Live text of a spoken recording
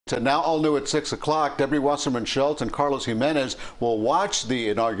Now all new at 6 o'clock, Debbie Wasserman Schultz and Carlos Gimenez will watch the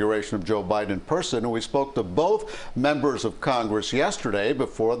inauguration of Joe Biden in person. And we spoke to both members of Congress yesterday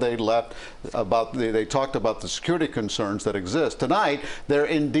before they left. They talked about the security concerns that exist. Tonight, they're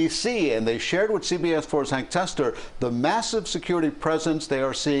in D.C. and they shared with CBS 4's Hank Tester the massive security presence they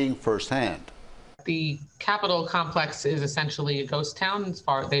are seeing firsthand. The Capitol complex is essentially a ghost town. As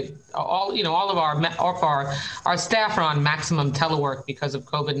far all of our staff are on maximum telework because of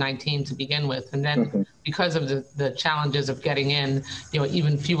COVID-19 to begin with, and then because of the challenges of getting in,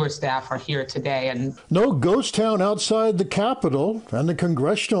 even fewer staff are here today. And no ghost town outside the Capitol and the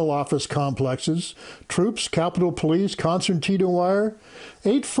congressional office complexes. Troops, Capitol Police, concertina wire,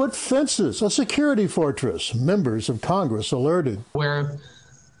 8-foot fences, a security fortress. Members of Congress alerted. We're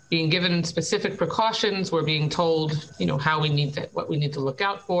being given specific precautions. We're being told, what we need to look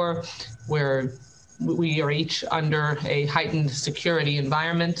out for. We are each under a heightened security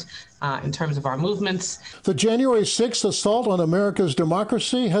environment in terms of our movements. The January 6th assault on America's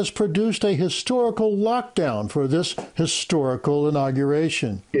democracy has produced a historical lockdown for this historical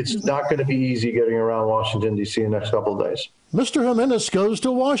inauguration. It's not going to be easy getting around Washington, D.C. in the next couple of days. Mr. Gimenez goes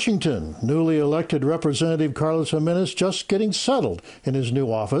to Washington. Newly elected Representative Carlos Gimenez just getting settled in his new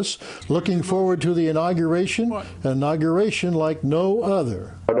office, looking forward to the inauguration like no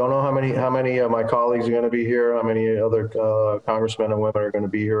other. I don't know how many of my colleagues are going to be here, how many other congressmen and women are going to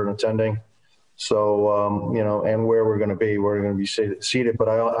be here and attending. So, and where we're going to be. We're going to be seated. But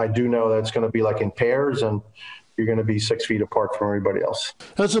I do know that it's going to be like in pairs, and you're going to be 6 feet apart from everybody else.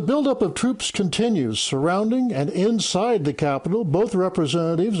 As the buildup of troops continues surrounding and inside the Capitol, both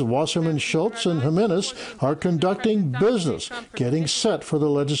Representatives Wasserman Schultz and Gimenez are conducting business, getting set for the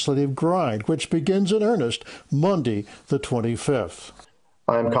legislative grind, which begins in earnest Monday, the 25th.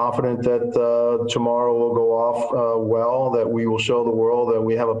 I'm confident that tomorrow will go off well, that we will show the world that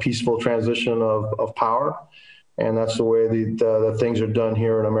we have a peaceful transition of power, and that's the way that things are done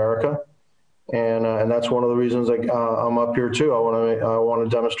here in America. And that's one of the reasons I'm up here too. I want to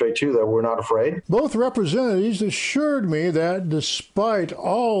demonstrate too that we're not afraid. Both representatives assured me that despite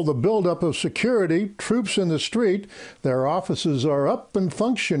all the buildup of security, troops in the street, their offices are up and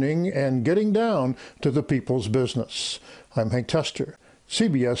functioning and getting down to the people's business. I'm Hank Tester,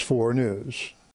 CBS 4 News.